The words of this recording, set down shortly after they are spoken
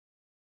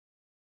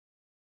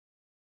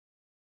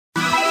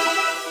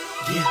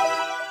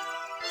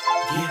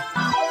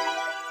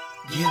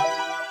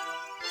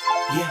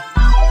Yeah.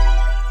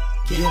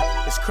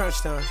 Yeah. It's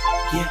crunch time.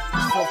 Yeah.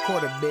 It's fourth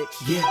quarter, bitch.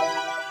 Yeah.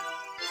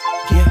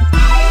 Yeah.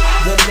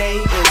 The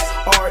name is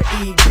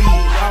R.E.B.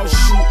 I'll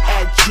shoot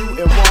at you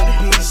and won't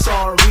be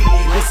sorry.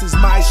 This is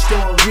my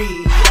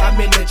story. I'm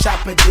in the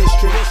chopper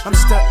district. I'm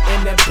stuck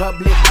in the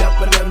public,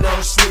 dumping them no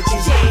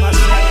snitches. My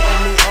shot on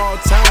me all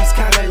times,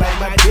 kinda like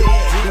my dick.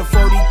 The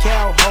 40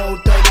 cal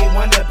hold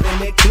 31 up in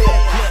the clip.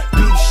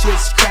 Beef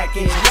shit's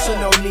cracking, so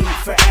no need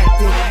for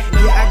acting.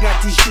 Yeah, I got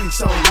these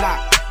streets on lock.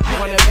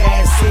 Wanna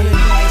pass in,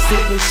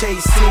 slipping,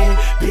 chasing,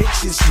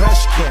 bitches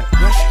rush camp.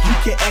 You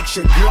can ask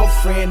your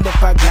girlfriend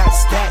if I got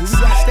stacks.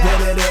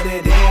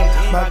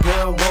 Damn, my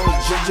gun won't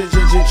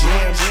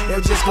jam.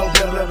 They'll just go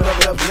blah blah blah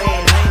blah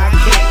blam. I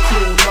can't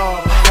cool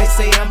off. They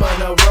say I'm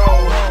on a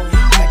roll.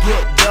 I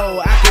get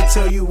dough, I can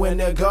tell you when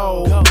to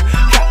go.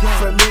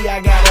 For me, I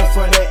got it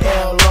for the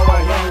L.O.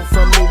 I came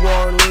from New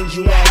Orleans.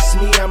 You ask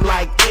me, I'm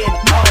like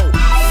N.O.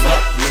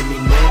 Fuck with me,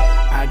 man.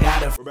 I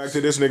got it. We're back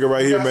to this nigga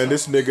right here, man.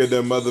 This nigga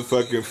that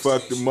motherfucking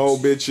fucked more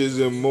bitches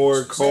and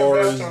more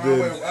cars than.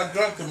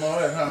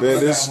 Man,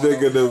 this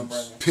nigga done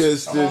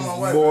pissed in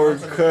more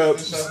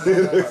cups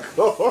in the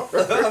car.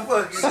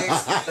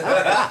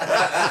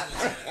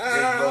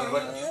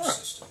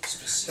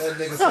 That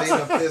nigga say he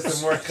done pissed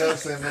in more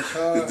cups in the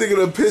car. This nigga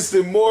done pissed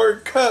in more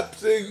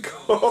cups in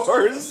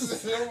cars.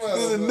 This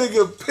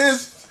nigga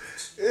pissed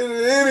in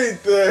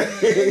anything.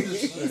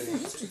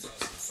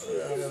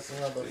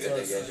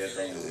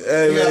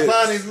 Hey, man,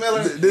 find these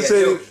Miller. This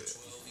ain't.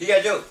 He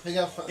got jokes. He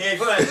ain't funny.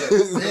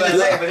 Nobody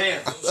like it but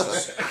him.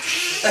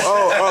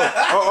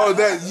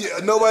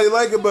 That nobody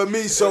like it but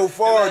me so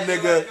far,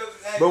 nigga.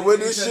 But when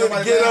this shit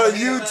get on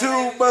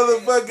YouTube,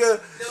 motherfucker,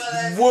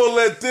 we'll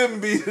let them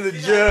be the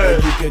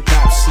judge. You can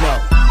cop slow,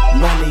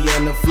 money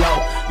on the flow.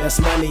 That's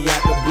money I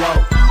can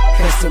blow.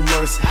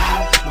 Customers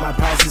high, my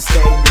prices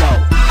stay low.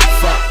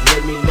 Fuck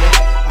with me, man.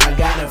 I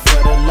got it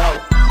for the low.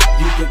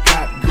 You can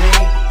cop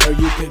green or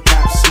you can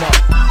cop slow.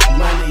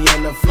 Money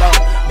on the flow.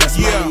 That's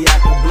money I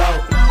can blow.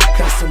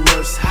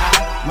 Customers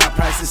high, my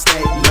prices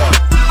stay low.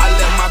 I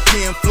let my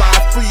pen fly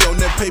free on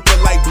that paper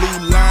like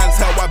blue lines.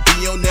 How I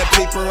be on that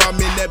paper, I'm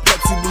in that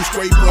Pepsi blue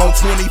scraper. On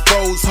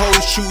 24s,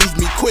 hoes choose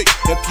me quick.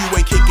 If you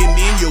ain't kicking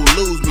in, you'll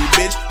lose me,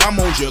 bitch. I'm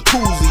on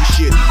jacuzzi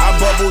shit. I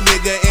bubble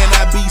nigga and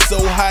I be so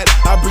hot.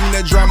 I bring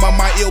the drama,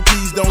 my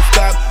LPs don't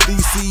stop.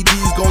 These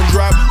CDs gon'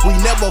 drop. We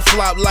never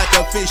flop like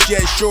a fish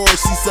at shore.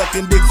 She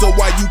sucking dick, so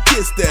why you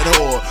kiss that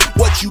whore?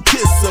 What you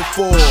kiss her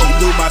for? She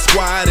do my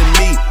squad and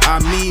me. I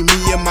mean me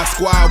and my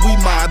squad, we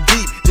mob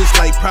deep, just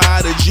like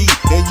Prodigy.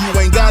 And you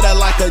ain't gotta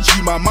like a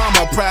G, my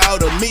mama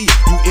proud of me.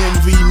 You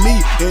envy me,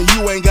 and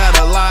you ain't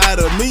gotta lie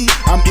to me.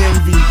 I'm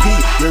MVP,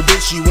 your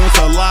bitch, she wants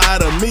a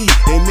lot of me.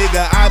 And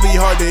nigga, I be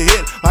hard to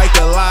hit like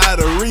a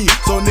lottery.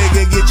 So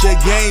nigga, get your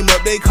game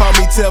up, they call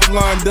me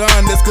Teflon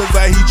Don. That's cause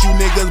I heat you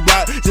niggas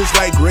block, just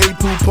like Grey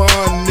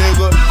Poupon,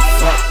 nigga.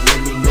 Fuck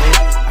with me, man,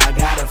 I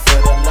got it for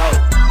the low.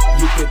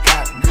 You can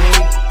cop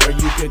green, or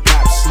you can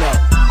cop slow.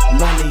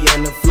 Money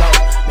on the flow,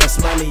 that's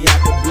money I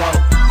can blow.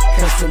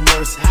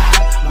 Customers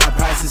high, my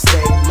prices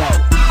stay low.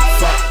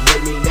 Fuck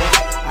with me, man,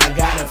 I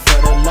got it for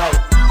the low.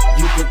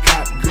 You can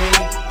cop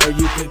green or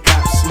you can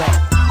cop slow.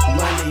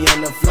 Money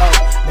on the flow,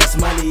 that's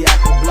money I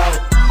can blow.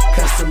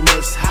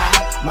 Customers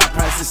high, my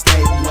prices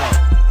stay low.